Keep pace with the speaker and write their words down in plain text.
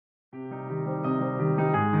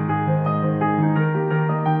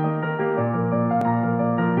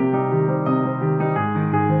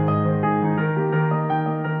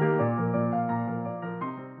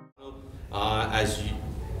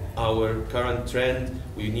current trend.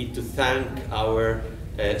 We need to thank our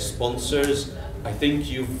sponsors. I think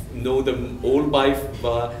you know them all by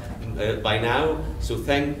now, so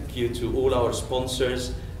thank you to all our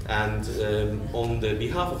sponsors. And on the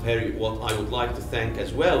behalf of Harry Watt, I would like to thank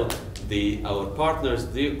as well our partners,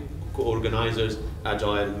 the co-organizers,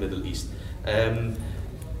 Agile Middle East.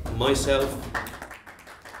 Myself,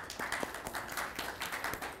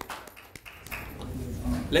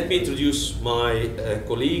 let me introduce my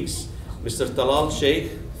colleagues, Mr. Talal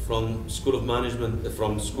Shaikh from School of Management,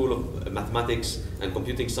 from School of Mathematics and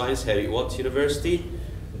Computing Science, Harry Watt University,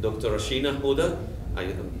 Dr. Rashina Hoda,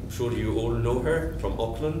 I'm sure you all know her, from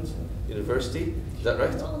Auckland University, is that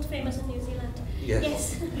right? World famous in New Zealand. Yes.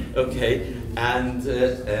 Yes. Okay, and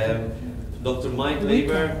Dr. Mike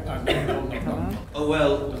Leber. Oh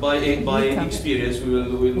well, by experience,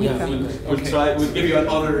 we'll try. We'll give you an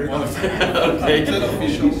honorary one. Okay.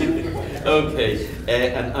 Okay,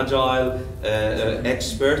 an Agile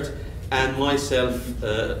expert, and myself,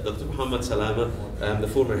 Dr. Mohamed Salama. I'm the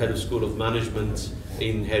former head of School of Management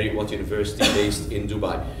in Harry Watt University, based in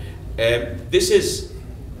Dubai. This is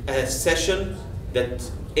a session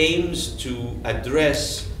that aims to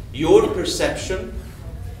address your perception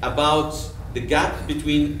about the gap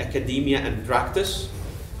between academia and practice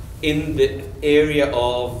in the area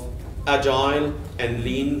of Agile and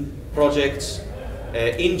Lean projects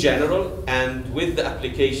in general, and with the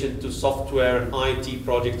application to software and IT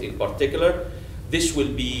project in particular. This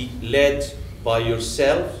will be led by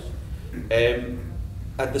yourself.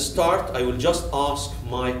 At the start, I will just ask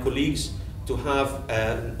my colleagues to have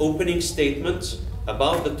an opening statement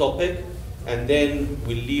about the topic, and then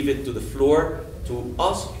we'll leave it to the floor to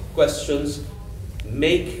ask questions,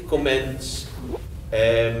 make comments,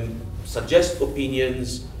 suggest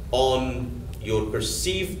opinions on your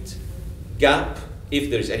perceived gap, if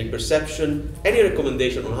there is any perception, any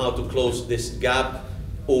recommendation on how to close this gap,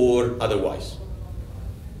 or otherwise.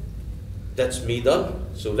 That's me done.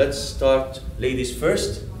 So let's start. Ladies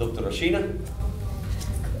first, Dr. Rashina.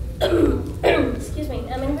 Excuse me,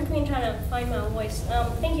 I'm in between trying to find my voice.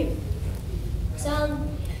 Thank you. So,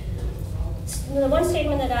 the one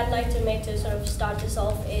statement that I'd like to make to sort of start this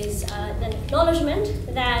off is an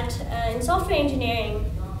acknowledgement that in software engineering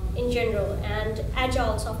in general, and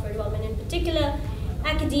Agile software development in particular,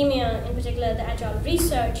 academia in particular, the Agile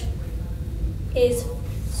research is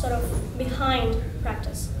sort of behind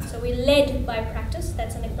practice. So we're led by practice,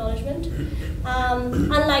 that's an acknowledgement.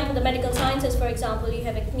 Unlike the medical sciences, for example, you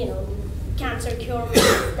have cancer cure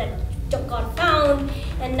that got found,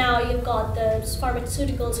 and now you've got the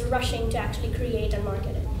pharmaceuticals rushing to actually create and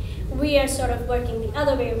market it. We are sort of working the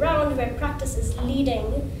other way around, where practice is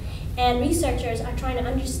leading, and researchers are trying to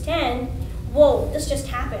understand, whoa, this just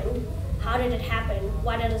happened. How did it happen?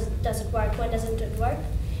 Why does it work? When doesn't it work?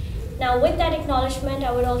 Now, with that acknowledgement,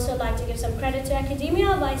 I would also like to give some credit to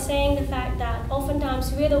academia by saying the fact that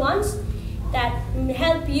oftentimes we're the ones that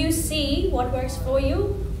help you see what works for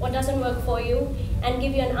you, what doesn't work for you, and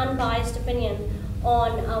give you an unbiased opinion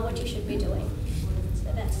on what you should be doing.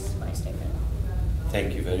 So that's my statement.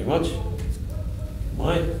 Thank you very much.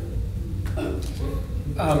 Mike?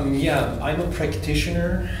 Yeah, I'm a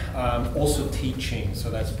practitioner, also teaching, so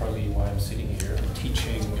that's probably why I'm sitting here. I'm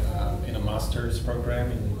teaching in a master's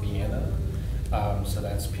program in Vienna, so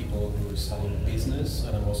that's people who are studying business,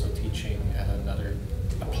 and I'm also teaching at another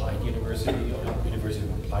applied university, or University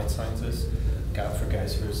of Applied Sciences, for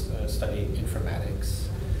guys who are studying informatics.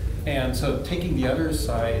 And so taking the other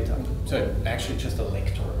side, so actually just a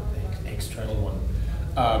lector, external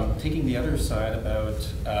one, taking the other side about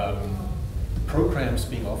programs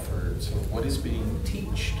being offered, so what is being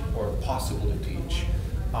taught or possible to teach.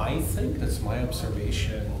 I think that's my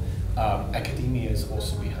observation. Academia is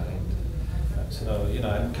also behind. So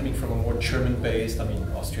I'm coming from a more German-based. I mean,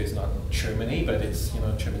 Austria is not Germany, but it's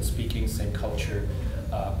German-speaking, same culture,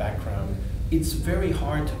 background. It's very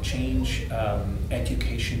hard to change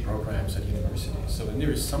education programs at universities. So when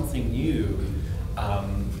there is something new,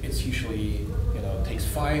 it's usually takes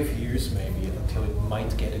 5 years maybe until it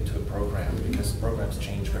might get into a program, because programs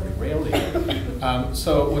change very rarely.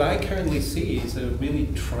 So what I currently see is a really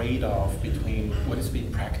trade-off between what is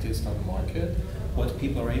being practiced on the market, what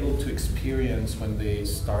people are able to experience when they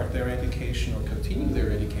start their education or continue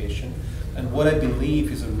their education, and what I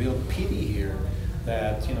believe is a real pity here,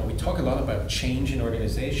 that we talk a lot about change in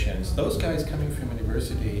organizations. Those guys coming from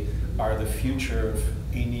university are the future of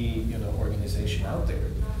any organization out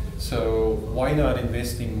there. So why not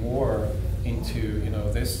investing more into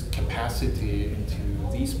this capacity, into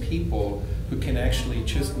these people who can actually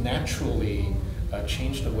just naturally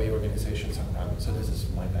change the way organizations are run. So this is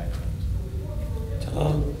my background.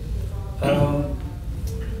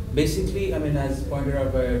 Basically, I mean, as pointed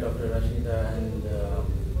out by Dr. Rashina and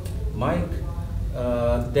Mike,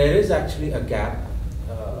 there is actually a gap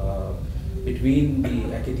between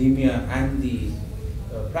the academia and the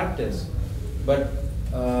practice. But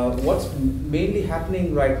what's mainly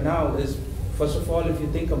happening right now is, first of all, if you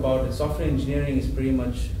think about it, software engineering is pretty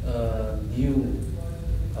much a new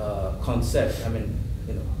concept. I mean,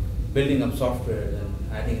 you know, building up software and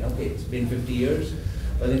adding, okay, it's been 50 years,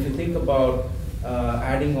 but if you think about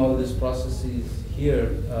adding all these processes here,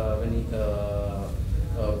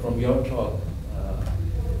 from your talk,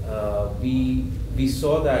 we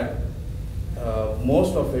saw that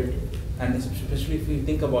most of it, and especially if you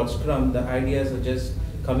think about Scrum, the ideas are just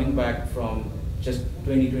coming back from just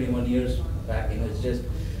 20, 21 years back. You know, it's just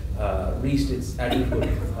reached its adulthood,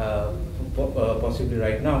 possibly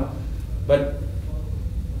right now. But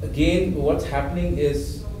again, what's happening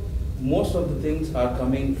is most of the things are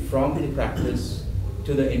coming from the practice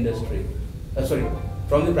to the industry. Sorry,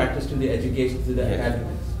 from the practice to the education, to the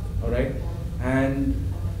academics. All right, and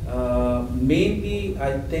mainly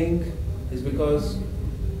I think is because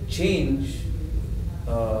change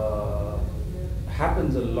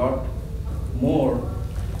happens a lot more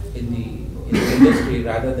in the industry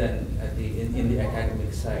rather than at in the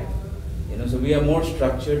academic side. You know, so we are more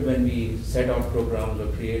structured when we set out programs or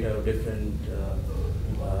create our different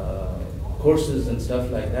courses and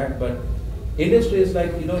stuff like that. But industry is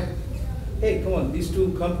like, you know, hey, come on, these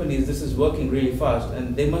two companies, this is working really fast,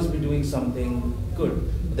 and they must be doing something good.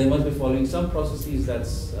 They must be following some processes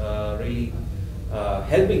that's really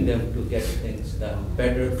helping them to get things done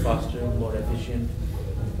better, faster, more efficient.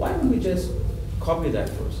 Why don't we just copy that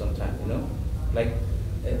for some time, you know? Like,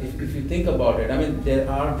 if you think about it, I mean, there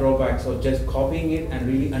are drawbacks of just copying it and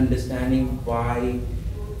really understanding why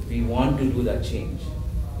we want to do that change,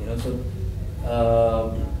 you know? So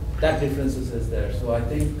that difference is there. So I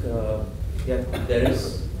think, yeah, there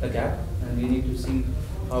is a gap, and we need to see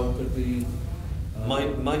how could we.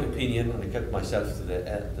 My opinion, and I kept myself to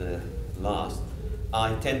the last,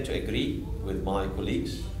 I tend to agree with my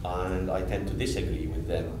colleagues, and I tend to disagree with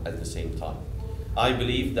them at the same time. I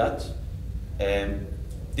believe that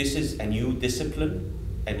this is a new discipline,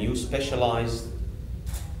 a new specialized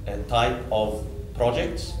type of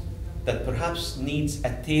projects that perhaps needs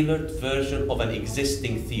a tailored version of an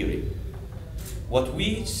existing theory. What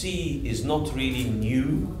we see is not really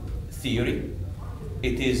new theory.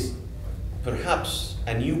 It is perhaps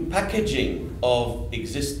a new packaging of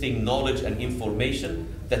existing knowledge and information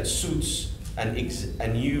that suits a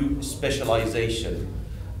new specialization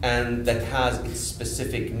and that has its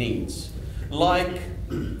specific needs. Like,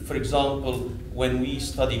 for example, when we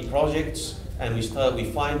study projects and we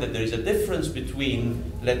find that there is a difference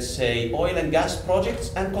between, let's say, oil and gas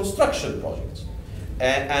projects and construction projects.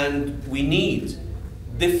 And we need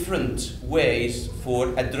different ways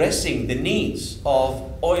for addressing the needs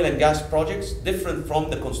of oil and gas projects different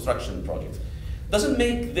from the construction projects. Doesn't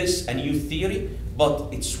make this a new theory, but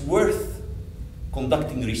it's worth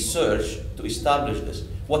conducting research to establish this.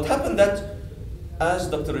 What happened that, as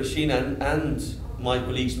Dr. Rashina and my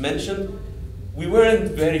colleagues mentioned, we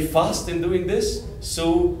weren't very fast in doing this,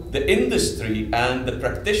 so the industry and the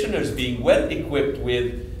practitioners being well equipped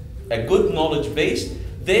with a good knowledge base,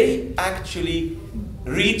 they actually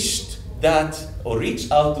reached that or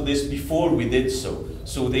reached out to this before we did so.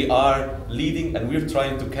 So they are leading, and we're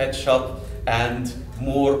trying to catch up, and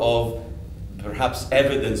more of perhaps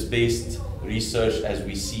evidence-based research as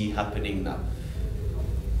we see happening now.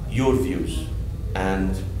 Your views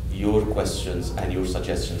and your questions and your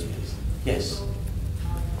suggestions, please. Yes?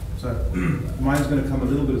 So mine's going to come a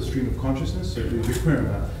little bit of stream of consciousness, so to be clear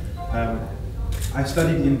on that. I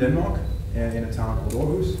studied in Denmark in a town called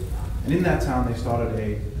Aarhus, and in that town they started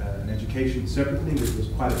an education separately, which was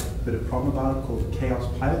quite a bit of problem about it, called chaos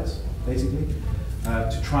pilots, basically,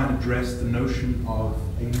 to try and address the notion of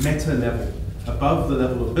a meta level. Above the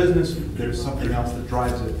level of business, there is something else that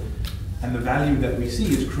drives it. And the value that we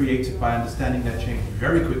see is created by understanding that change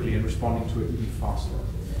very quickly and responding to it even faster.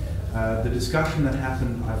 The discussion that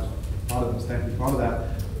happened, I was part of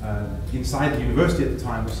that, inside the university at the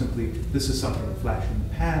time was simply, this is something that flashed in the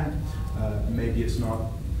pan, maybe it's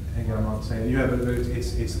not, again, I'm not saying,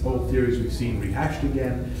 it's old theories we've seen rehashed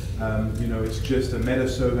again, you know, it's just a meta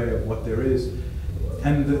survey of what there is.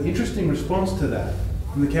 And the interesting response to that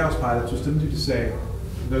from the chaos pilots was simply to say,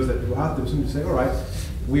 those that were out there, simply to say, all right,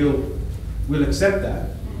 we'll accept that,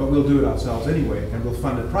 but we'll do it ourselves anyway, and we'll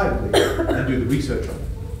fund it privately and do the research on it.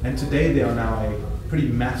 And today they are now a pretty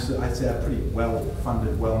massive, I'd say a pretty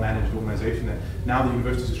well-funded, well-managed organization that now the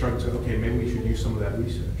universities are struggling to say, okay, maybe we should use some of that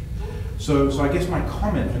research. So I guess my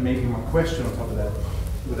comment, and maybe my question on top of that,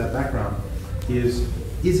 with that background, is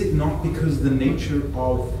it not because the nature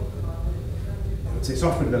of, let's say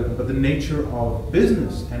software development, but the nature of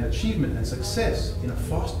business and achievement and success in a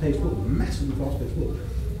fast-paced world, massively fast-paced world,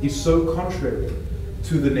 is so contrary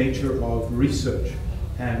to the nature of research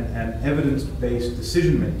and evidence-based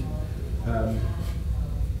decision-making?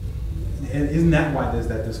 And isn't that why there's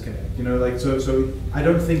that disconnect? You know, like, so I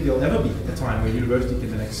don't think there'll ever be a time where university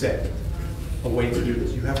can then accept a way to do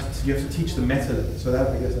this. You have to teach the method. So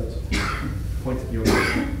that, I guess that's the point of view.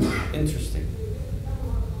 Interesting.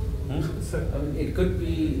 So it could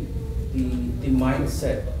be the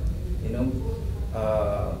mindset. You know,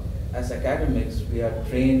 as academics, we are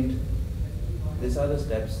trained. These are the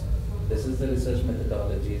steps. This is the research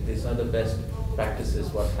methodology. These are the best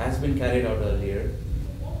practices. What has been carried out earlier.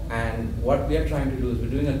 And what we are trying to do is we're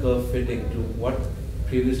doing a curve fitting to what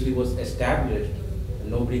previously was established,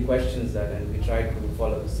 and nobody questions that, and we try to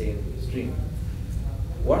follow the same stream.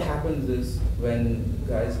 What happens is when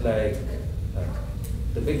guys like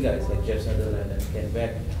the big guys like Jeff Sutherland and Ken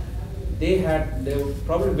Beck, they were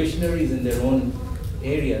probably visionaries in their own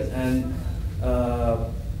areas, and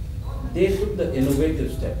they took the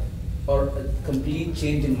innovative step or a complete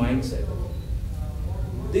change in mindset.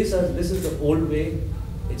 This is the old way.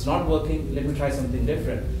 It's not working, let me try something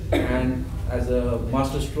different. And as a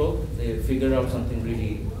master stroke, they figured out something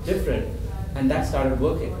really different, and that started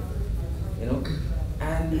working, you know.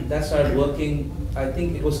 And that started working, I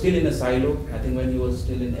think it was still in a silo. I think when he was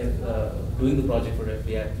still in doing the project for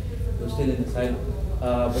FBI, it was still in a silo.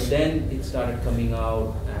 But then it started coming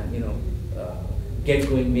out and, you know, get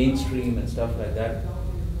going mainstream and stuff like that.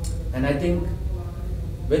 And I think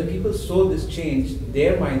when people saw this change,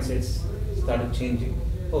 their mindsets started changing.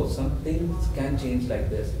 Oh, some things can change like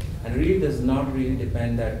this. And really does not really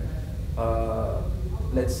depend that,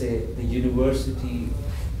 let's say, the university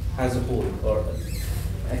as a whole or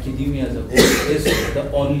academia as a whole is the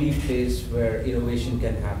only place where innovation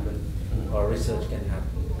can happen or research can happen.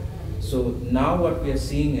 So now what we are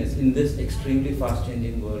seeing is in this extremely fast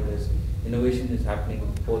changing world is innovation is happening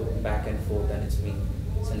both back and forth, and it's being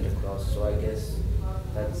sent across. So I guess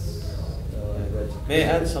that's May I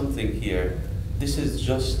add something here? This is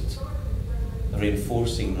just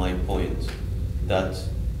reinforcing my point that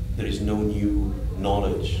there is no new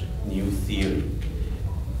knowledge, new theory.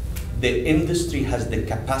 The industry has the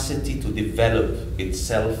capacity to develop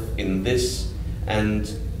itself in this,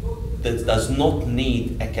 and that does not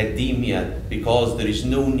need academia because there is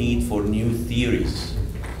no need for new theories.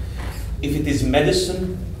 If it is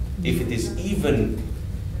medicine, if it is even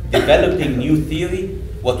developing new theory,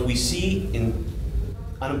 what we see in,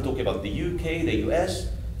 and I'm talking about the UK, the US,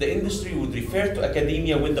 the industry would refer to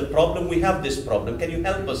academia with the problem. We have this problem. Can you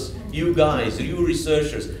help us, you guys, you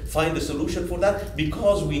researchers, find a solution for that?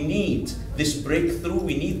 Because we need this breakthrough,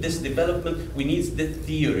 we need this development, we need this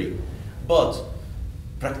theory. But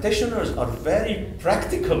practitioners are very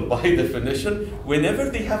practical by definition.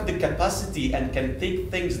 Whenever they have the capacity and can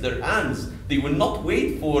take things in their hands, they will not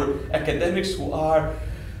wait for academics who are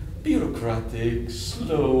bureaucratic,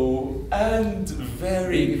 slow, and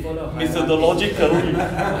very methodological. What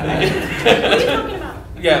are you talking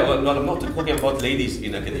about? Yeah, well, no, I'm not talking about ladies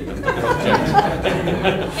in academia. I'm talking about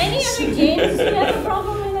gents. Any other James who have a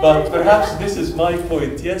problem with that? But perhaps this is my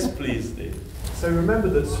point. Yes, please, Dave. So remember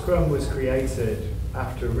that Scrum was created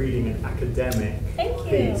after reading an academic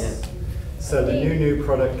piece. So the new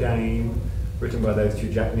product game, written by those two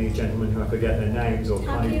Japanese gentlemen who I forget their names or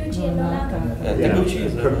Takuchi and Nolaka.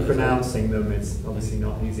 Yeah, pronouncing them is obviously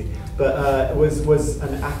not easy. But was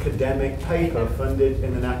an academic paper funded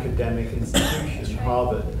in an academic institution,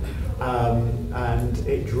 Harvard. And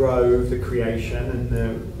it drove the creation and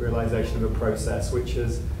the realization of a process which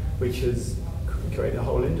has created a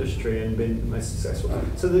whole industry and been most successful.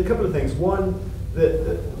 So there are a couple of things. One,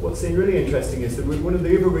 what's really interesting is that one of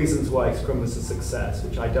the other reasons why Scrum was a success,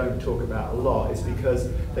 which I don't talk about a lot, is because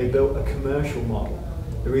they built a commercial model.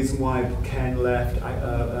 The reason why Ken left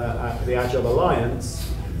the Agile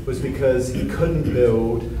Alliance was because he couldn't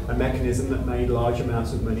build a mechanism that made large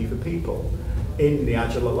amounts of money for people. In the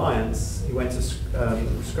Agile Alliance, he went to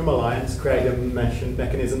Scrum Alliance, created a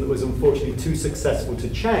mechanism that was unfortunately too successful to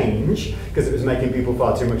change because it was making people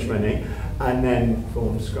far too much money, and then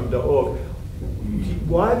formed Scrum.org.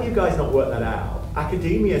 Why have you guys not worked that out?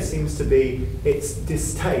 Academia seems to be its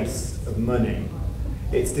distaste of money,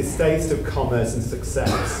 its distaste of commerce and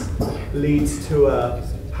success leads to a,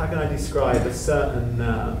 how can I describe, a certain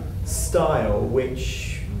style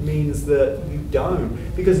which means that you don't.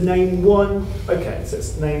 Because name one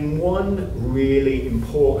really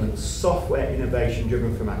important software innovation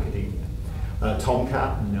driven from academia.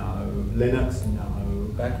 Tomcat, no. Linux,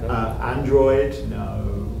 no. Backroom. Android,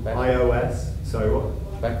 no. iOS, sorry,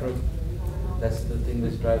 what? Backroom. That's the thing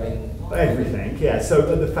that's driving everything. Yeah. So,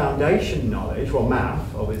 but the foundation knowledge, well,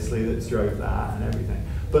 math, obviously, that's drove that and everything.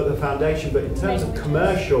 But the foundation, but in terms of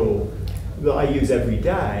commercial that I use every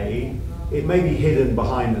day, it may be hidden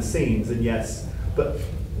behind the scenes, and yes, but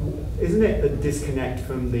isn't it a disconnect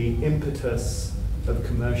from the impetus of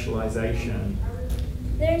commercialization?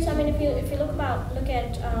 There's, I mean, if you look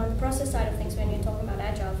at the process side of things when you're talking about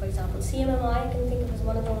Agile, for example, CMMI, I can think of as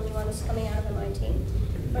one of the only ones coming out of MIT.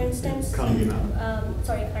 For instance, Carnegie Mellon.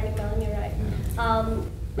 Carnegie Mellon, you're right. Yeah.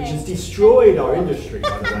 Which has destroyed our industry,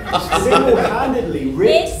 by the way. Single-handedly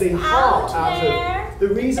ripped the heart out of the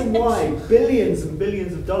reason why billions and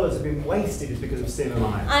billions of dollars have been wasted is because of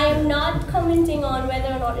CMMI. I am not commenting on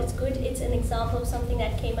whether or not it's good. It's an example of something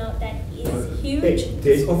that came out that is huge. It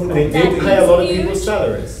did pay a lot of people's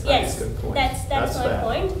salaries. Yes, that's a good point. That's my fair.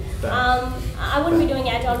 point. I wouldn't be doing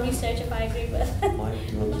Agile research if I agreed with. Mike,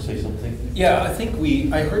 do you want to say something? Yeah, I think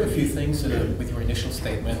I heard a few things with your initial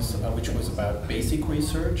statements, which was about basic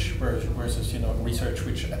research versus research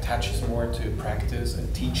which attaches more to practice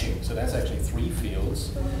and teaching. So that's actually 3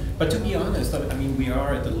 fields. But to be honest, I mean, we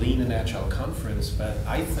are at the Lean and Agile conference, but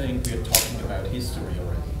I think we're talking about history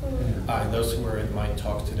already. And those who are in my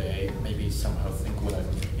talk today maybe somehow think what I'm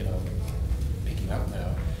picking up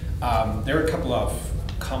now. There are a couple of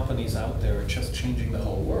companies out there just changing the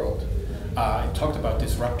whole world. I talked about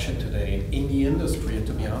disruption today in the industry, and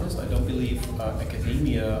to be honest, I don't believe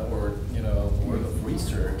academia or world of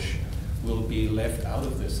research will be left out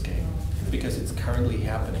of this game because it's currently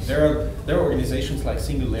happening. There are organizations like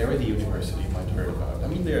Singularity University you might have heard about. I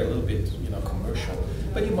mean, they're a little bit commercial,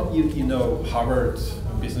 but you know Harvard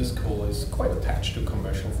Business School is quite attached to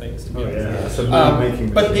commercial things. To be honest. So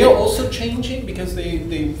but they're also changing because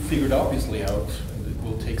they figured obviously out.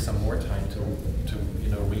 Will take some more time to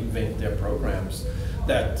reinvent their programs,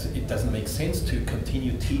 that it doesn't make sense to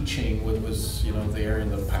continue teaching what was there in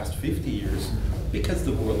the past 50 years because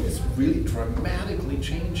the world is really dramatically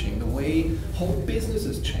changing the way whole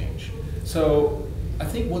businesses change. So I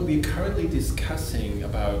think what we're currently discussing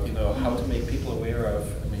about how to make people aware of,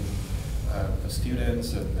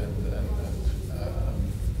 students and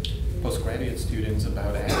postgraduate students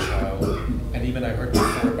about Agile, and even I heard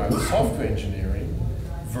before about software engineering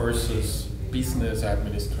versus business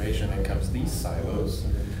administration, and comes these silos,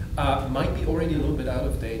 might be already a little bit out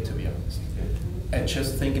of date, to be honest. And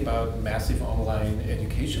just think about massive online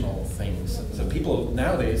educational things. So people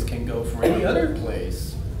nowadays can go for any other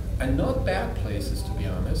place, and not bad places, to be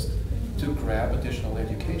honest, to grab additional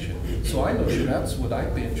education. So I know that's what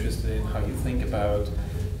I'd be interested in, how you think about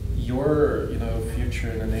your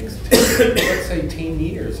future in the next 10, let's say 10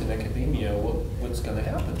 years in academia, what's going to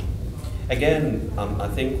happen? Again, I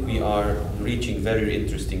think we are reaching a very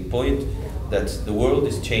interesting point that the world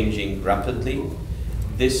is changing rapidly.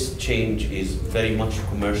 This change is very much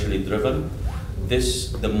commercially driven.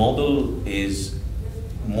 The model is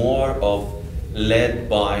more of led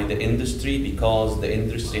by the industry because the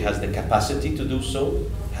industry has the capacity to do so,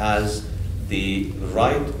 has the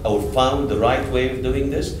right or found the right way of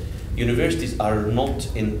doing this. Universities are not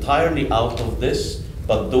entirely out of this,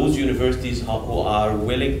 but those universities who are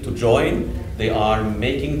willing to join, they are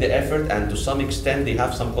making the effort, and to some extent they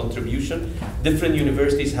have some contribution. Different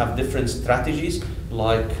universities have different strategies.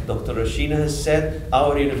 Like Dr. Rashina has said,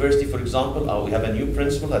 our university, for example, we have a new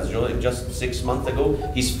principal that's joined just 6 months ago.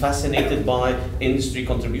 He's fascinated by industry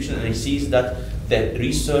contribution, and he sees that the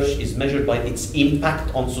research is measured by its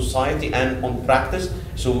impact on society and on practice.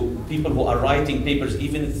 So people who are writing papers,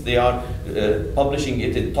 even if they are publishing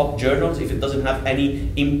it in top journals, if it doesn't have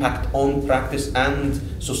any impact on practice and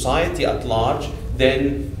society at large,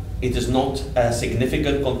 then it is not a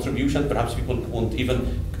significant contribution. Perhaps people won't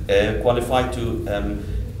even qualify to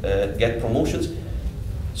get promotions.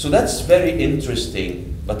 So that's very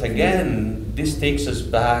interesting. But again, this takes us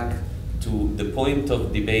back to the point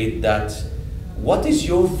of debate that what is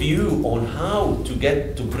your view on how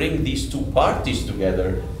to bring these two parties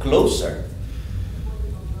together closer?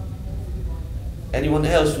 Anyone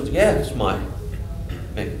else? Yes, Mike.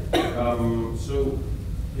 So,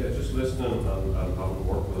 yeah, just listening and having to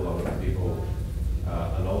work with a lot of people,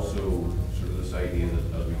 and also sort of this idea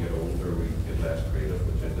that as we get older we get less creative,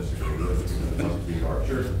 which I disagree with because it has to be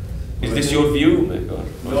nurtured. Is this your view? No.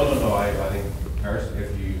 I think personally,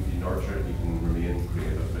 if you nurture it, you can remain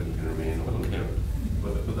creative and you can remain open. Okay.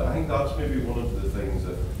 But I think that's maybe one of the things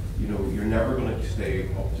that you're never going to stay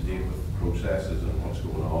up to date with processes and what's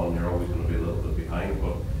going on. You're always going to be a little bit behind.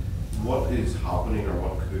 But what is happening or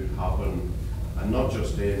what could happen, and not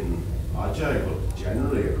just in Agile, but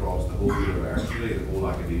generally across the whole university, the whole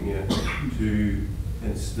academia, to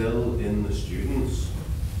instill in the students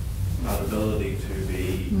that ability to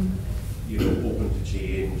be, you know, open to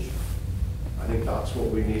change. I think that's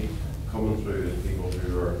what we need coming through, is people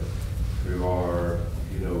who are,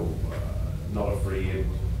 you know, not afraid,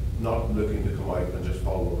 not looking to come out and just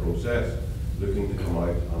follow the process, looking to come out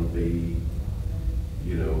and be,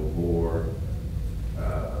 you know, more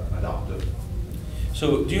adaptive.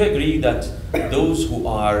 So do you agree that those who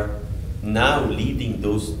are now leading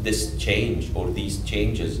this change or these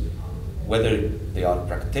changes, whether they are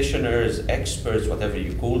practitioners, experts, whatever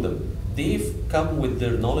you call them, they've come with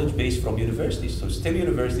their knowledge base from universities. So still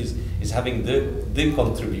universities is having the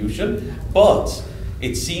contribution, but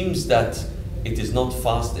it seems that it is not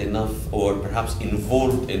fast enough or perhaps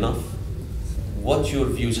involved enough. What's your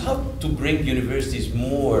views? How to bring universities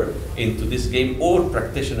more into this game, or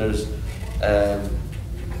practitioners?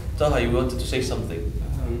 Taha, you wanted to say something?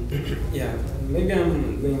 Yeah, maybe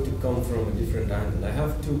I'm going to come from a different angle. I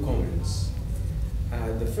have two comments.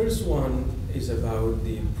 The first one is about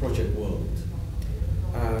the project world.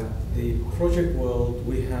 The project world,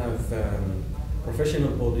 we have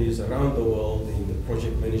professional bodies around the world in the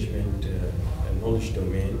project management and knowledge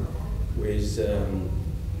domain with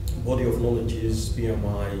body of knowledges,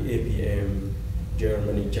 PMI, APM,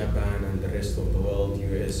 Germany, Japan, and the rest of the world,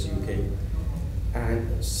 US, UK.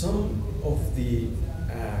 And some of the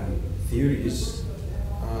theories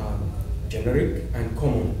are generic and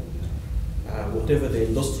common. Whatever the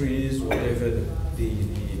industry is, whatever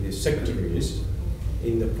the sector is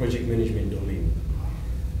in the project management domain.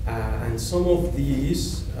 And some of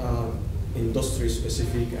these are industry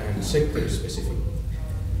specific and sector specific.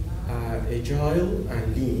 Agile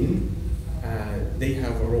and Lean, they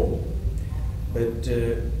have a role. But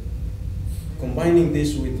combining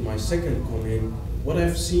this with my second comment, what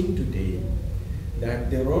I've seen today,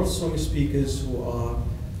 that there are some speakers who are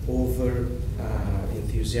over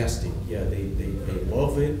enthusiastic. Yeah, they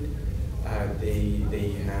love it.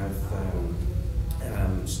 They have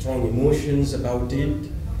strong emotions about it.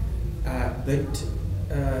 But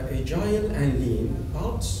Agile and Lean,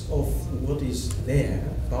 parts of what is there,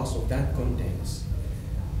 parts of that context,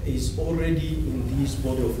 is already in these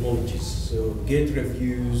body of knowledges. So Git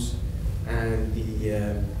reviews and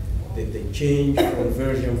the change from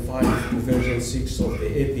version 5 to version 6 of the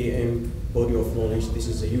APM body of knowledge. This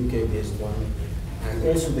is a UK-based one. And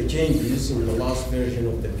also the changes in the last version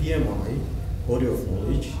of the PMI body of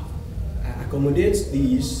knowledge accommodates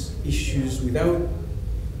these issues without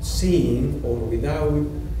saying or without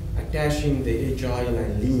attaching the Agile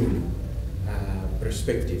and Lean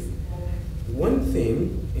perspective. One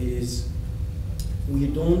thing is we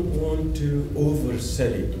don't want to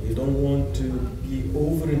oversell it. We don't want to be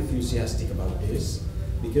over enthusiastic about this,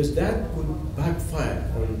 because that could backfire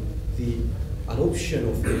on the adoption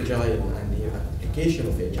of Agile and the application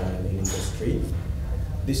of Agile in industry.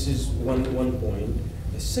 This is one point.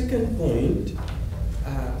 The second point,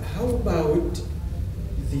 how about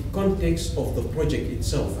the context of the project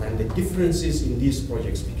itself and the differences in these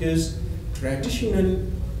projects? Because traditional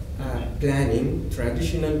planning,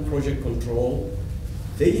 traditional project control,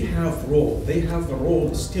 they have a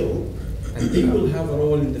role still, and they will have a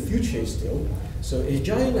role in the future still. So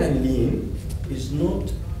Agile and Lean is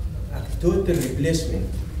not a total replacement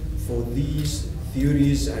for these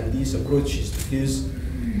theories and these approaches, because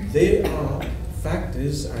they are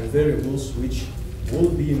factors and variables which will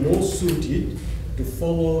be more suited to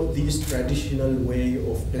follow this traditional way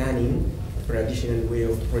of planning, traditional way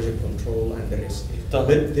of project control and the rest. But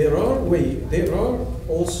there are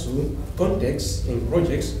also contexts in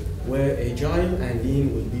projects where Agile and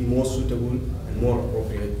Lean will be more suitable and more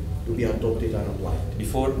appropriate to be adopted and applied.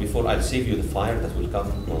 Before I'll save you the fire that will come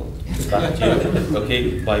back to you,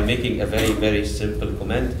 okay, by making a very, very simple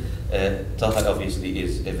comment. Taha obviously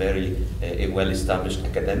is a very well-established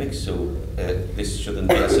academic, so this shouldn't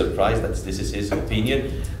be a surprise that this is his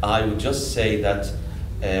opinion. I would just say that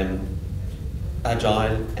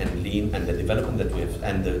Agile and Lean and the development that we have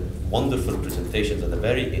and the wonderful presentations and the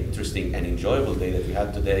very interesting and enjoyable day that we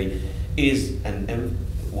had today is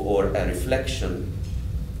a reflection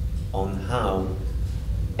on how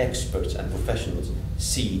experts and professionals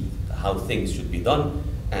see how things should be done,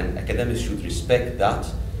 and academics should respect that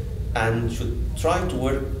and should try to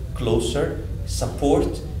work closer,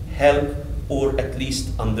 support, help, or at least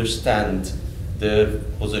understand their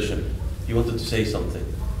position. You wanted to say something?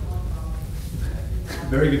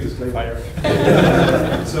 Very good disclaimer.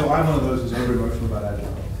 So I'm one of those who's over emotional about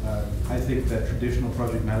Agile. I think that traditional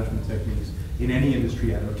project management techniques in any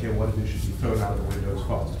industry, I don't care what it is, should be thrown out the window as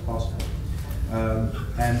fast as possible. And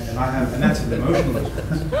that's an emotional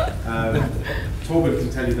response. Torben can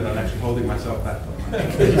tell you that I'm actually holding myself back. And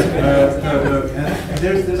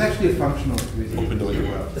there's actually a functional reason as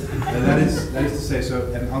well. And that is to say,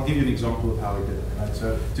 so, and I'll give you an example of how we did it. Right?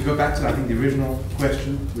 So to go back to, I think, the original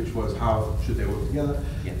question, which was how should they work together,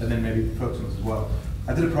 yes. And then maybe focus on this as well.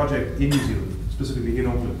 I did a project in New Zealand, specifically in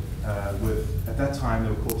Auckland, with, at that time, they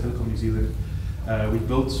were called Telecom New Zealand. We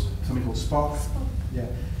built something called Spark. Yeah.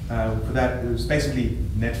 For that, it was basically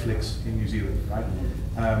Netflix in New Zealand, right?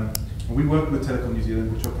 We worked with Telecom New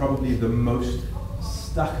Zealand, which are probably the most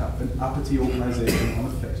stuck up and uppity organization on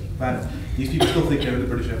the face of the planet. These people still think they were the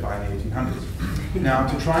British Empire in the 1800s. Now,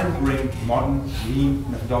 to try and bring modern, lean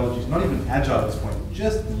methodologies, not even agile at this point,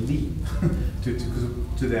 just lean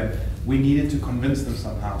to them, we needed to convince them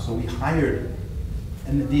somehow. So we hired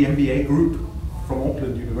the MBA group from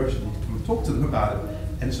Auckland University to come and talk to them about it.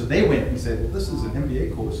 And so they went and said, well, this is an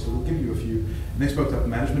MBA course, so we'll give you a few. And they spoke up to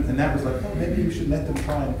management, and that was like, oh, maybe we should let them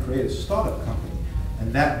try and create a startup company.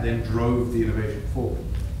 And that then drove the innovation forward.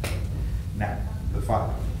 Now, the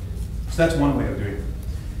 5. So that's one way of doing it.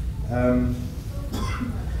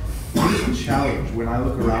 It is a challenge when I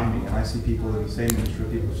look around me and I see people in the same industry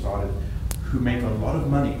people have started who make a lot of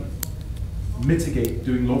money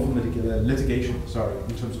doing lawful litigation,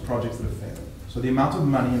 in terms of projects that have failed. So the amount of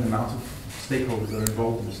money and the amount of stakeholders that are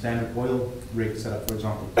involved in the standard oil rig setup, for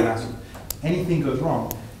example, massive. Anything goes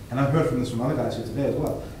wrong, and I've heard from this from other guys here today as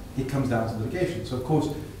well, it comes down to litigation. So of course,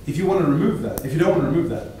 if you want to remove that, if you don't want to remove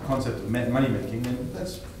that concept of money making, then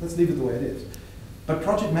let's leave it the way it is. But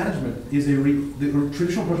project management is the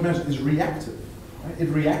traditional project management is reactive. Right? It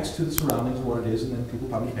reacts to the surroundings of what it is, and then people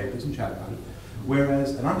publish papers and chat about it.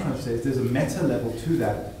 Whereas, and I'm trying to say, is there's a meta level to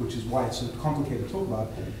that, which is why it's so complicated to talk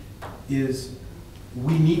about, is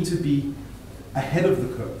we need to be ahead of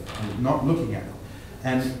the curve, not looking at it.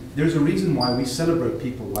 And there's a reason why we celebrate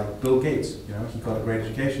people like Bill Gates. You know, he got a great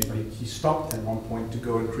education, but he stopped at one point to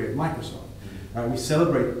go and create Microsoft. We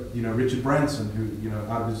celebrate, Richard Branson, who,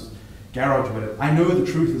 out of his garage or whatever. I know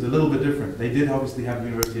the truth is a little bit different. They did obviously have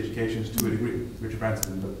university educations to a degree, Richard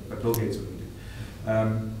Branson did, but Bill Gates wouldn't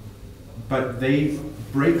do. But they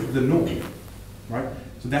break the norm, right?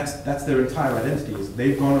 So that's their entire identity, is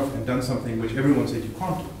they've gone off and done something which everyone said you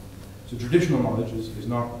can't do. So traditional knowledge is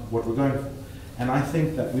not what we're going for. And I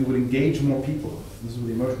think that we would engage more people, this is where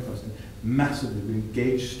the emotion comes in, massively. We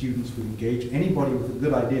engage students, we engage anybody with a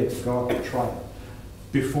good idea to go out and try it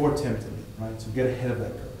before attempting it, right? So get ahead of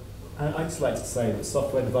that curve. I'd just like to say that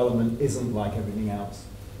software development isn't like everything else.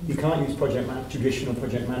 You can't use traditional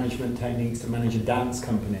project management techniques to manage a dance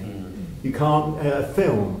company. You can't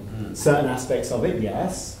film certain aspects of it,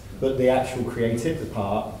 yes, but the actual creative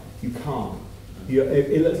part, you can't.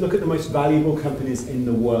 Let's look at the most valuable companies in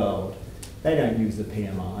the world. They don't use the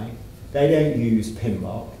PMI. They don't use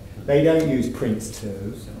PMBOK. They don't use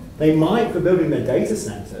Prince2. They might for building their data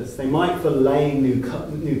centers. They might for laying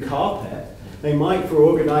new carpet. They might for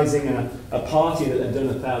organizing a party that they've done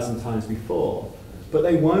 1,000 times before. But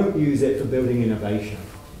they won't use it for building innovation.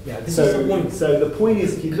 Yeah, this is the point. So the point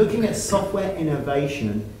is, if you're looking at software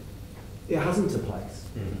innovation, it hasn't a place.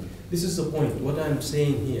 This is the point. What I'm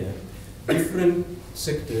saying here, different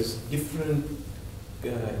sectors, different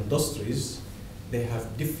industries, they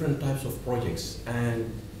have different types of projects,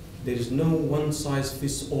 and there is no one size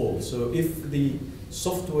fits all. So if the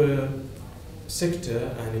software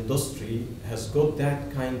sector and industry has got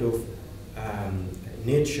that kind of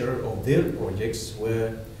nature of their projects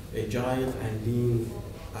where agile and lean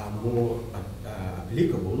are more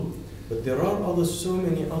applicable, but there are so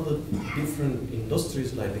many other different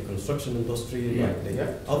industries like the construction industry, like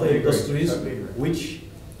the other industries, which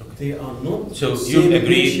they are not. So you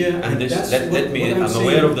agree, and this, let me, I'm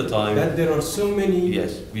aware of the time. That there are so many.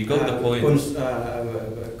 Yes, we got the point.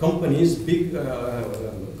 Companies, big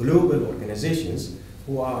global organizations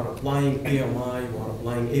who are applying PMI, who are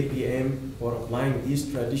applying APM, who are applying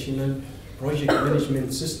these traditional project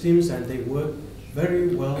management systems, and they work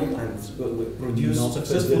very well and produce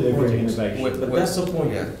successful projects. But that's the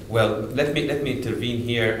point. Yeah. Well, let me intervene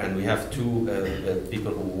here, and we have two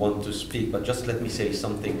people who want to speak. But just let me say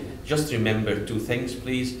something. Just remember two things,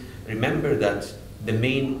 please. Remember that the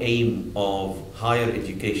main aim of higher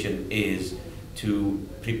education is to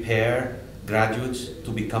prepare graduates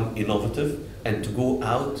to become innovative and to go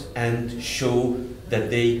out and show that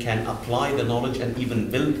they can apply the knowledge and even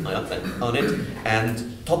build on it.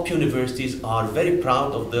 And top universities are very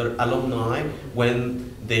proud of their alumni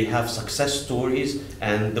when they have success stories,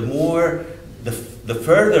 and the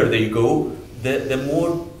further they go, the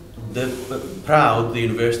more proud the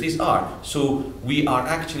universities are. So we are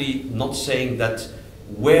actually not saying that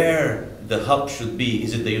where the hub should be.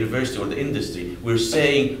 Is it the university or the industry? We're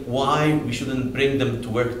saying why we shouldn't bring them to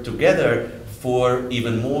work together for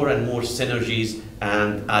even more and more synergies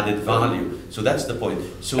and added value. So that's the point.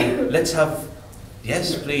 So let's have,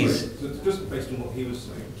 yes, please. So just based on what he was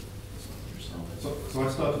saying. So I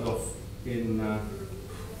started off in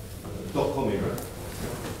dot-com era,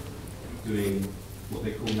 doing what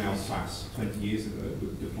they call now SaaS, 20 years ago,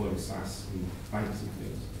 with deploying SaaS in banks and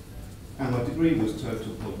things. And my degree was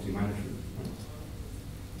total quality management.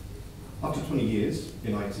 After 20 years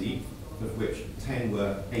in IT, of which 10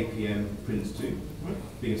 were APM Prince 2,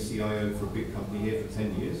 right? Being a CIO for a big company here for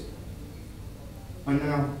 10 years. I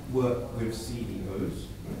now work with CEOs,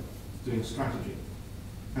 right, doing strategy.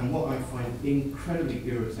 And what I find incredibly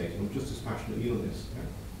irritating, I'm just as passionate as you on this,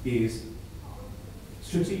 is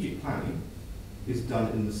strategic planning is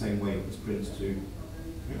done in the same way as Prince 2,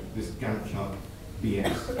 this Gantt chart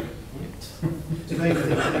BS. Today,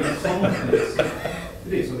 it's complex.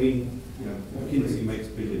 It is, I mean, McKinsey makes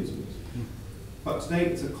billions of it. But today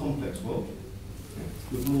it's a complex world,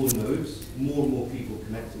 with more nodes, more and more people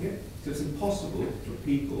connecting it. So it's impossible for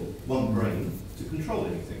people, one brain, to control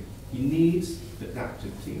anything. You need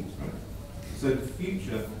adaptive teams, right? So the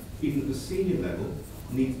future, even at the senior level,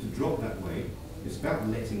 needs to drop that way. It's about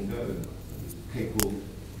letting go capable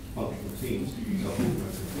functional teams,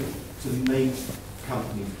 self-organizing teams, to make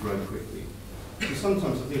companies grow quickly. So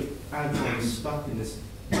sometimes I think Agile is stuck in this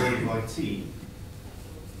world of IT.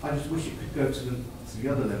 I just wish it could go to the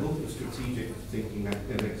other level, the strategic thinking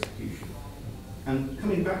and execution. And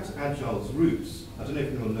coming back to Agile's roots, I don't know if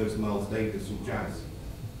anyone knows Miles Davis or jazz.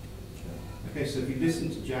 Okay, so if you listen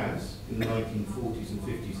to jazz in the 1940s and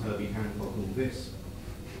 50s, Herbie Hancock and all this,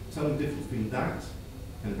 tell me the difference between that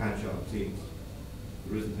and Agile teams.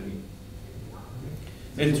 There isn't any.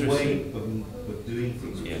 It's a way of doing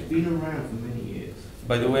things which has been around for many years.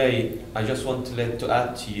 By the way, I just want to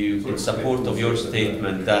add to you in support of your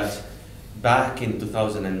statement that back in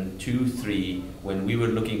 2002-03, when we were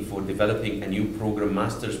looking for developing a new program,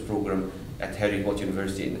 master's program at Harry Potter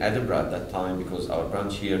University in Edinburgh at that time, because our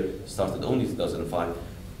branch here started only 2005,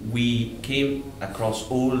 we came across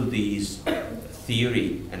all these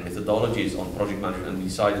theory and methodologies on project management, and we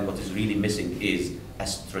decided what is really missing is a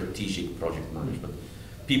strategic project management.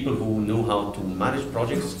 People who know how to manage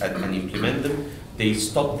projects and implement them, they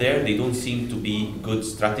stop there, they don't seem to be good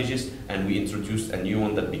strategists, and we introduced a new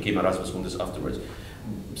one that became Erasmus Mundus afterwards.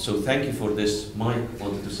 So thank you for this. Mike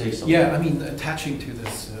wanted to say something. Yeah, I mean, attaching to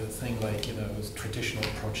this thing like, traditional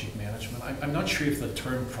project management, I'm not sure if the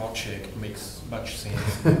term project makes much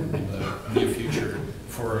sense in the near future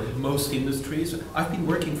for most industries. I've been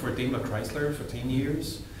working for Daimler Chrysler for 10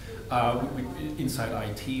 years inside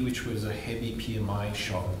IT, which was a heavy PMI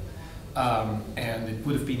shop. And it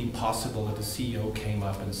would have been impossible that the CEO came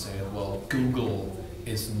up and said, well, Google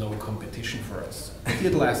is no competition for us. He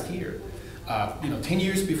did last year. 10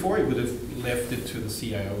 years before, he would have left it to the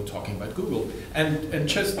CIO talking about Google. And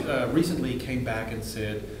just recently came back and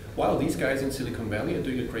said, wow, these guys in Silicon Valley are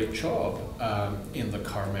doing a great job in the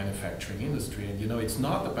car manufacturing industry. And it's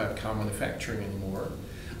not about car manufacturing anymore.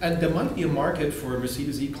 And there might be a market for a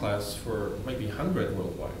Mercedes E-Class for maybe 100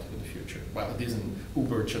 worldwide in the future. Well, it isn't.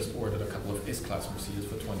 Uber just ordered a couple of S-Class Mercedes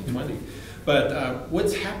for 2020. But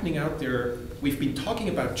what's happening out there, we've been talking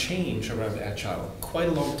about change around Agile quite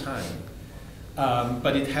a long time.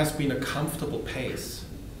 But it has been a comfortable pace.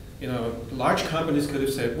 Large companies could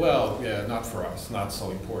have said, well, yeah, not for us, not so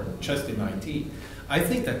important, just in IT. I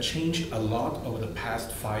think that changed a lot over the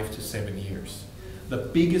past 5 to 7 years. The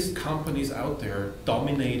biggest companies out there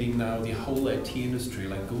dominating now the whole IT industry,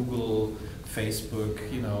 like Google, Facebook,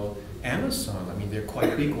 Amazon, I mean, they're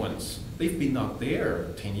quite big ones. They've been not there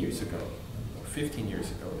 10 years ago, or 15 years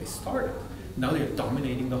ago, they started. Now they're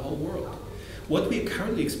dominating the whole world. What we're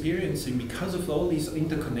currently experiencing because of all these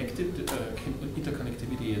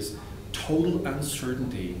interconnectivity is total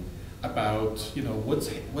uncertainty about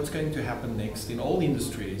what's going to happen next in all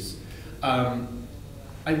industries.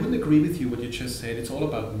 I wouldn't agree with you what you just said. It's all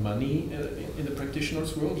about money in the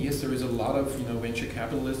practitioner's world. Yes, there is a lot of venture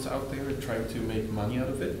capitalists out there trying to make money out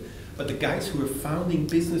of it. But the guys who are founding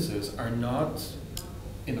businesses are not,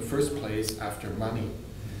 in the first place, after money.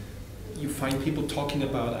 You find people talking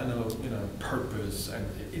about, purpose, and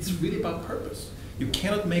it's really about purpose. You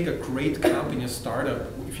cannot make a great company, a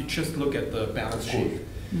startup, if you just look at the balance sheet.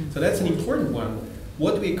 So that's an important one.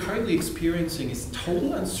 What we're currently experiencing is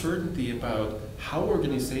total uncertainty about how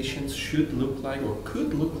organizations should look like or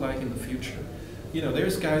could look like in the future. you know,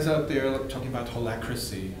 there's guys out there like, talking about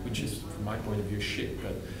holacracy, which is, from my point of view, shit,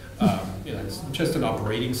 but you know, it's just an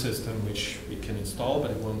operating system which you can install,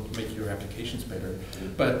 but it won't make your applications better,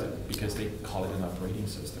 but because they call it an operating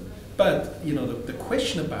system. But, you know, the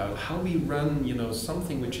question about how we run, you know,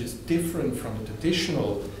 something which is different from the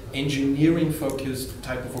traditional engineering-focused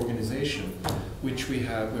type of organization, which we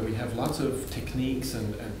have, where we have lots of techniques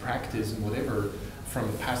and practice and whatever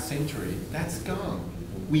from the past century, that's gone.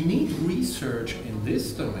 We need research in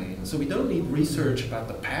this domain, so we don't need research about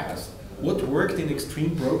the past. What worked in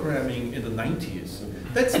extreme programming in the 90s?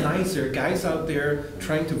 That's nice. There are guys out there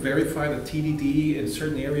trying to verify that TDD in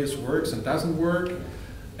certain areas works and doesn't work.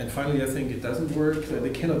 And finally, I think it doesn't work. They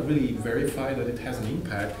cannot really verify that it has an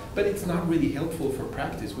impact, but it's not really helpful for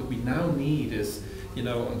practice. What we now need is, you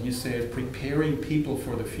know, and you said preparing people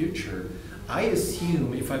for the future. I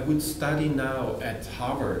assume if I would study now at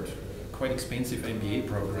Harvard, quite expensive MBA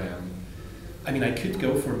program, I mean, I could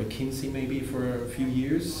go for McKinsey maybe for a few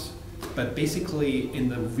years, but basically in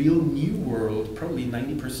the real new world, probably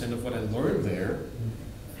 90% of what I learned there,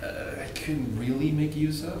 I couldn't really make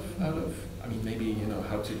use of, out of. I mean, maybe, you know,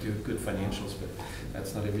 how to do good financials, but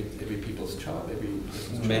that's not every people's job.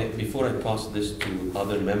 Before I pass this to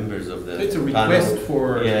other members of the it's a request panel,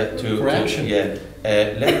 for action.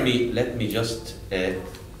 Let me just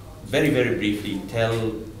very briefly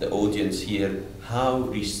tell the audience here how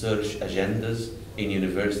research agendas in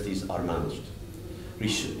universities are managed.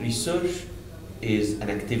 Research is an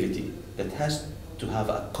activity that has to have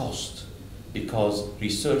a cost, because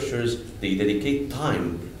researchers, they dedicate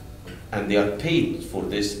time and they are paid for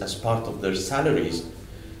this as part of their salaries.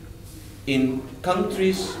 In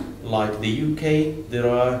countries like the UK, there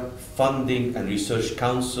are funding and research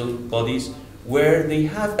council bodies where they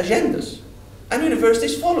have agendas, and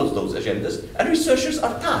universities follow those agendas, and researchers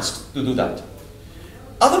are tasked to do that.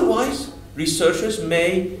 Otherwise, researchers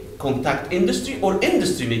may contact industry, or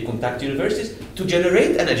industry may contact universities to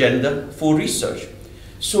generate an agenda for research.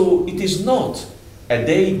 So it is not a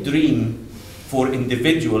daydream for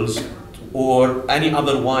individuals or any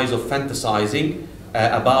other wise of fantasizing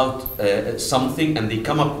about something and they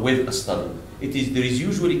come up with a study. There is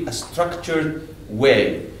usually a structured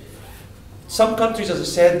way. Some countries, as I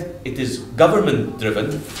said, it is government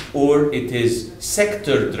driven, or it is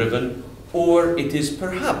sector driven, or it is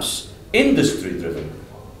perhaps industry driven.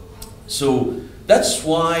 So that's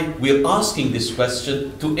why we're asking this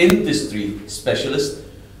question to industry specialists.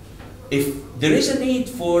 If there is a need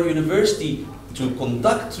for university to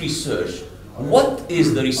conduct research, what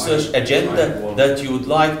is the research agenda that you would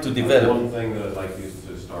like to develop? One thing that I'd like you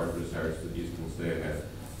to start research that you can stay ahead.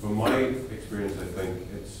 From my experience, I think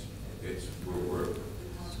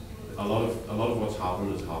a lot of what's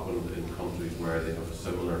happened has happened in countries where they have a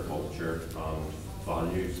similar culture and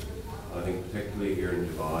values. And I think particularly here in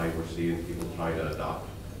Dubai, we're seeing people try to adapt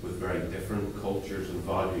with very different cultures and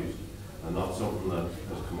values. And that's something that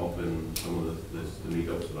has come up in some of the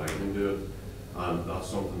meetups that I've been doing. And that's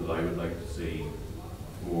something that I would like to see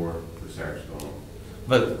more research done on.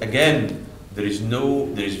 But again, there is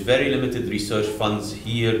very limited research funds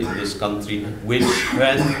here in this country, which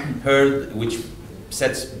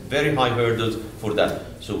sets very high hurdles for that.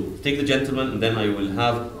 So take the gentleman, and then I will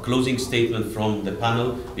have closing statement from the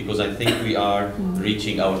panel, because I think we are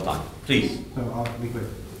reaching our time. Please. So I'll be quick.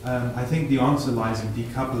 I think the answer lies in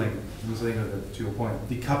decoupling, to your point,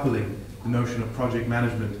 decoupling the notion of project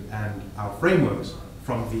management and our frameworks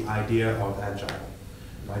from the idea of agile.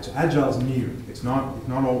 Right? So agile is new. It's not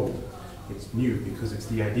old. It's new because it's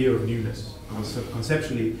the idea of newness. So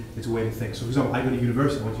conceptually, it's a way to think. So for example, I went to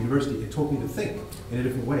university, it taught me to think in a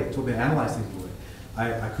different way. It taught me to analyze things in a way.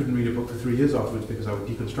 I couldn't read a book for 3 years afterwards because I would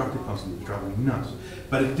deconstruct it constantly, it was driving me nuts.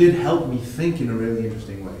 But it did help me think in a really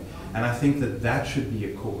interesting way. And I think that should be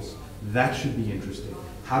a course. That should be interesting.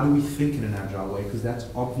 How do we think in an agile way? Because that's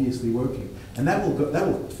obviously working. And that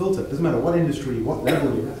will filter. It doesn't matter what industry, what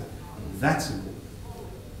level you're at. That's important.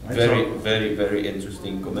 Right? Very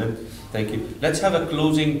interesting comment. Thank you. Let's have a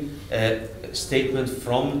closing statement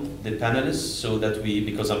from the panelists, so that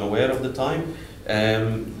because I'm aware of the time.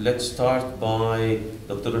 Let's start by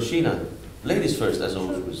Dr. Rashina. Ladies first, as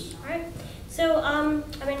always. All right. So,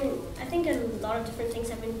 I think a lot of different things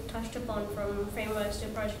have been touched upon, from frameworks to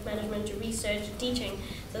project management to research to teaching.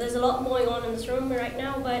 So there's a lot going on in this room right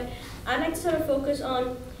now, but I'd like to sort of focus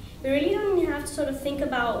on, we really don't have to sort of think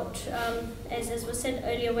about, as was said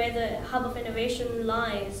earlier, where the hub of innovation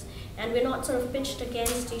lies, and we're not sort of pitched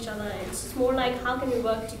against each other. It's more like, how can we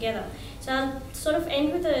work together? So I'll sort of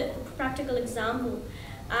end with a practical example,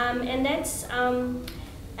 and that's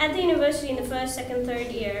at the university in the first, second, third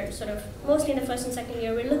year, sort of mostly in the first and second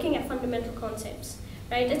year, we're looking at fundamental concepts,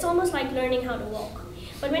 right? It's almost like learning how to walk.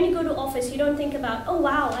 But when you go to office, you don't think about, oh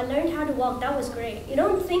wow, I learned how to walk, that was great. You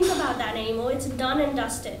don't think about that anymore, it's done and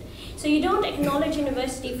dusted. So you don't acknowledge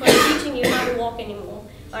university for teaching you how to walk anymore.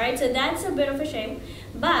 All right, so that's a bit of a shame.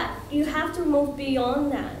 But you have to move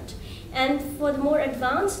beyond that. And for the more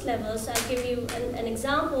advanced levels, I'll give you an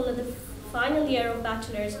example of the final year of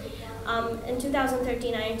bachelor's. In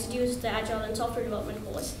 2013, I introduced the Agile and Software Development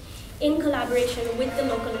course in collaboration with the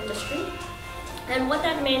local industry. And what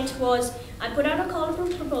that meant was I put out a call for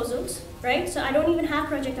proposals, right? So I don't even have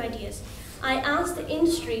project ideas. I asked the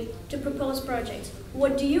industry to propose projects.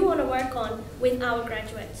 What do you want to work on with our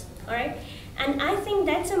graduates, all right? And I think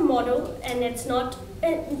that's a model, and it's not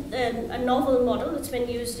a novel model. It's been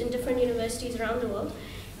used in different universities around the world.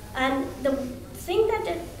 And the thing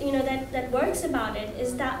that works about it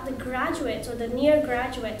is that the graduates or the near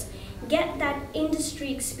graduates get that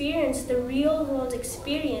industry experience, the real world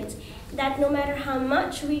experience, that no matter how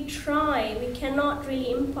much we try, we cannot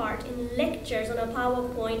really impart in lectures on a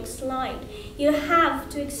PowerPoint slide. You have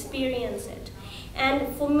to experience it.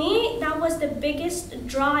 And for me, that was the biggest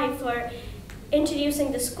drive for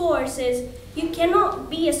introducing this course is you cannot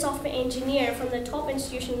be a software engineer from the top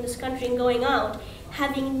institution in this country and going out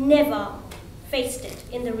having never faced it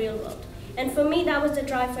in the real world. And for me, that was the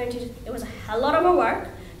drive for it. It was a hell lot of work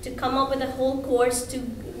to come up with a whole course to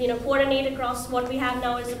coordinate across what we have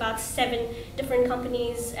now is about 7 different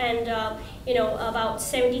companies and about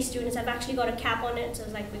 70 students. I've actually got a cap on it, so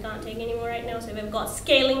it's like we can't take any more right now, so we've got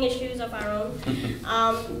scaling issues of our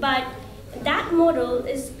own. But that model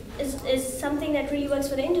is something that really works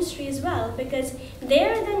for the industry as well, because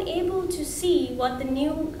they're then able to see what the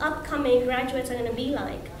new upcoming graduates are going to be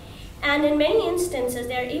like. And in many instances,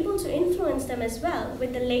 they're able to influence them as well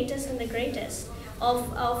with the latest and the greatest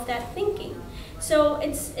of that thinking. So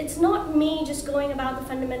it's not me just going about the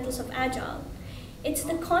fundamentals of Agile. It's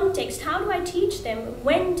the context. How do I teach them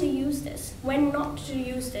when to use this, when not to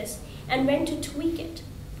use this, and when to tweak it,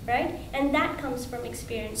 right? And that comes from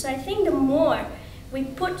experience. So I think the more we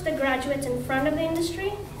put the graduates in front of the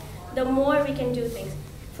industry, the more we can do things.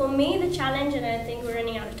 For me, the challenge, and I think we're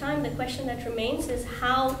running out of time, the question that remains is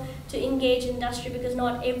how to engage industry, because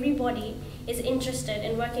not everybody is interested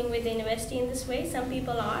in working with the university in this way. Some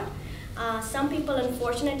people are. Some people,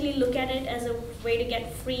 unfortunately, look at it as a way to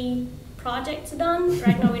get free projects done.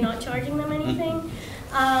 Right now, we're not charging them anything.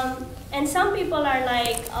 And some people are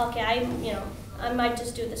like, okay, I might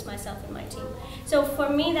just do this myself and my team. So for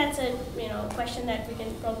me, that's a question that we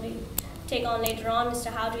can probably take on later on as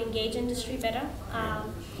to how to engage industry better.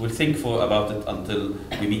 We'll think about it until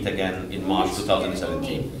we meet again in March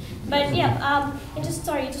 2017. But yeah, just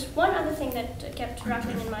one other thing that kept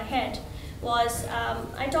rattling in my head was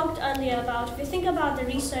I talked earlier about if you think about the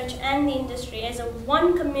research and the industry as a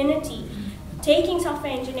one community taking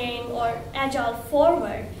software engineering or Agile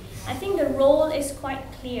forward, I think the role is quite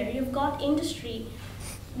clear. You've got industry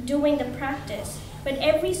doing the practice, but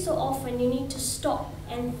every so often you need to stop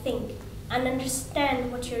and think and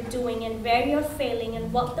understand what you're doing and where you're failing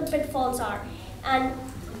and what the pitfalls are. And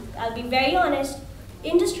I'll be very honest,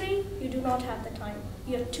 industry, you do not have the time.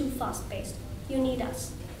 You're too fast-paced. You need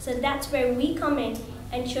us. So that's where we come in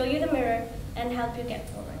and show you the mirror and help you get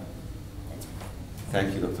forward.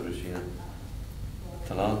 Thank you, Dr. Rashina.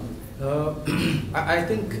 Talal? I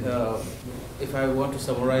think if I want to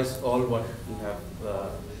summarize all what we have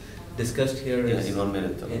discussed here in 1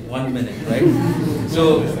 minute. In 1 minute, right?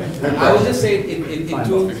 So I will just say it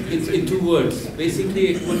in two words. Basically,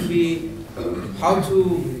 it would be how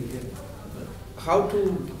to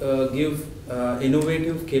give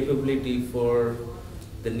innovative capability for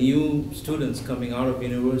the new students coming out of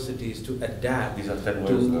universities to adapt. These are 10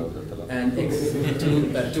 words and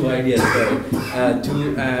two ideas,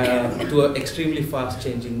 to an extremely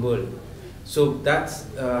fast-changing world. So that's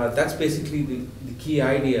basically the key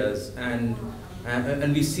ideas, and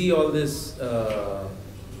we see all this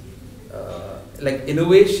like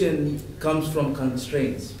innovation comes from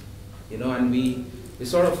constraints, and we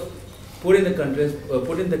sort of put in the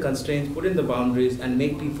constraints, put in the boundaries, and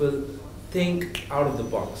make people think out of the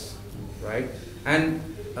box, right? And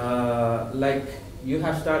like you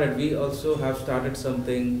have started, we also have started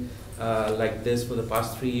something like this for the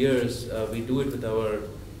past 3 years. We do it with our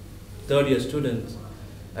third-year students.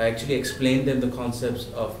 I actually explain them the concepts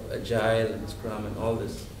of Agile and Scrum and all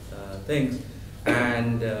these things,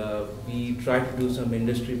 and we try to do some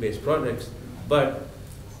industry-based projects, but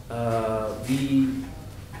we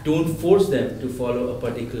don't force them to follow a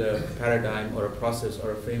particular paradigm or a process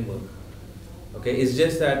or a framework. Okay, it's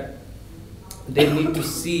just that they need to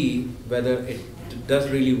see whether it does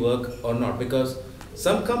really work or not, because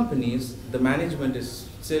some companies, the management is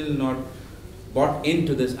still not bought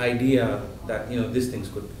into this idea that these things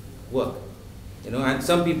could work. And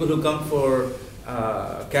some people who come for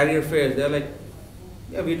career fairs, they're like,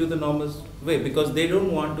 yeah, we do the normal way, because they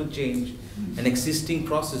don't want to change an existing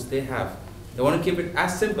process they have. They want to keep it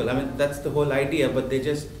as simple. I mean, that's the whole idea, but they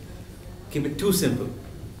just keep it too simple,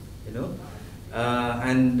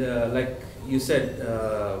 like you said,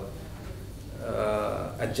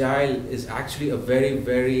 Agile is actually a very,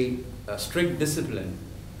 very strict discipline,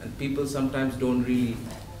 and people sometimes don't really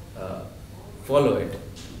follow it.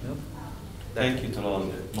 Thank you,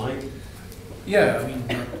 Talal. Mike? Yeah, I mean,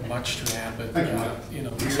 not much to add, but we're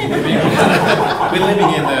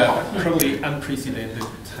living in probably unprecedented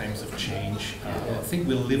times of change. I think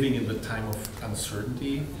we're living in the time of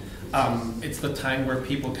uncertainty. It's the time where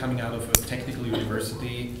people coming out of a technical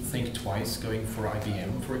university think twice going for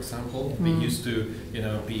IBM, for example. They used to,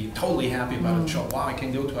 be totally happy about a job. Wow, I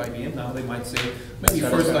can go to IBM. Now they might say, maybe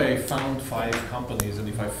first I found 5 companies, and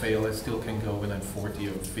if I fail, I still can go when I'm 40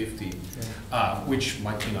 or 50, which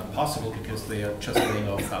might be not possible because they are just laying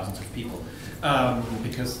off thousands of people,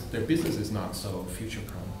 because their business is not so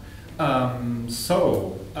future-prone.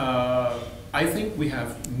 I think we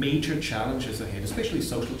have major challenges ahead, especially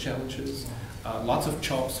social challenges. Lots of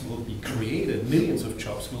jobs will be created, millions of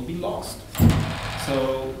jobs will be lost.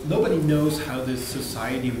 So nobody knows how this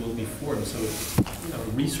society will be formed. So,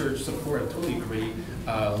 research support, I totally agree.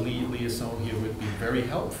 Liaison here would be very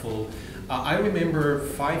helpful. I remember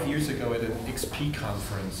 5 years ago at an XP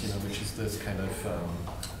conference, which is this kind of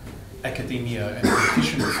academia and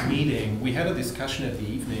practitioners meeting, we had a discussion at the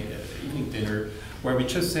evening dinner where we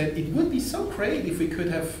just said it would be so great if we could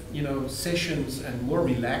have sessions and more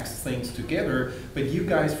relaxed things together, but you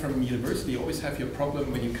guys from university always have your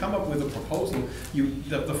problem when you come up with a proposal.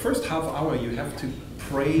 The first half hour you have to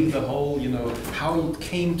pray the whole, how it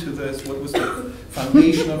came to this, what was the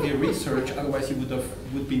foundation of your research, otherwise you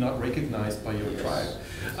would be not recognized by your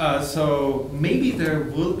tribe. So maybe there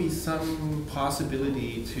will be some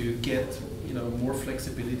possibility to get more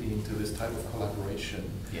flexibility into this type of collaboration.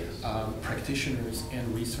 Yes. Practitioners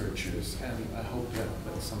and researchers, and I hope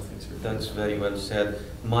that's something to remember. That's very well said.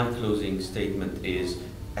 My closing statement is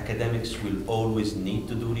academics will always need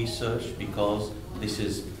to do research because this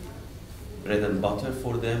is bread and butter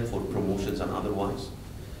for them, for promotions and otherwise.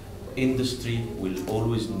 Industry will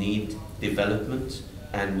always need development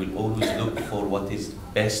and will always look for what is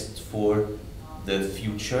best for the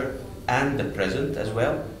future and the present as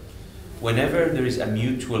well. Whenever there is a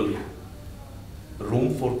mutual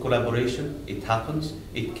room for collaboration, it happens.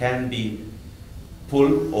 It can be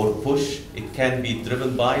pull or push. It can be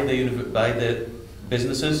driven by the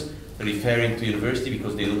businesses referring to university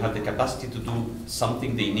because they don't have the capacity to do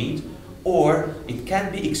something they need. Or it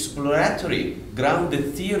can be exploratory,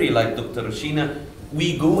 grounded theory like Dr. Rashina.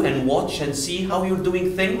 We go and watch and see how you're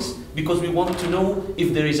doing things because we want to know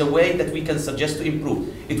if there is a way that we can suggest to improve.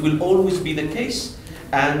 It will always be the case.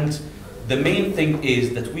 And the main thing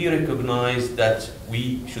is that we recognize that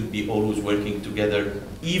we should be always working together,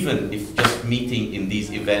 even if just meeting in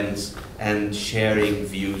these events and sharing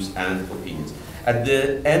views and opinions. At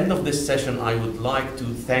the end of this session, I would like to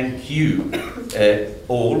thank you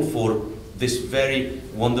all for this very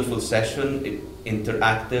wonderful session,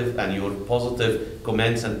 interactive, and your positive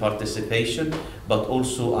comments and participation. But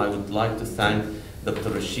also I would like to thank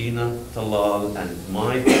Dr. Rashina, Talal, and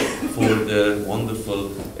Mike for the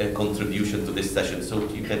wonderful contribution to this session. So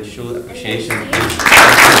you can show appreciation.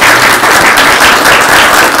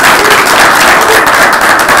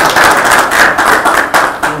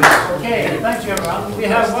 Okay, thank you everyone. We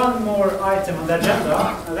have one more item on the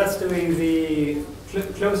agenda, and that's doing the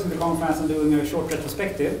closing the conference and doing a short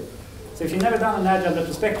retrospective. So if you've never done an Agile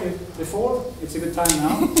retrospective before, it's a good time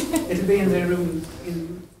now. It'll be in the room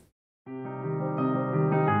in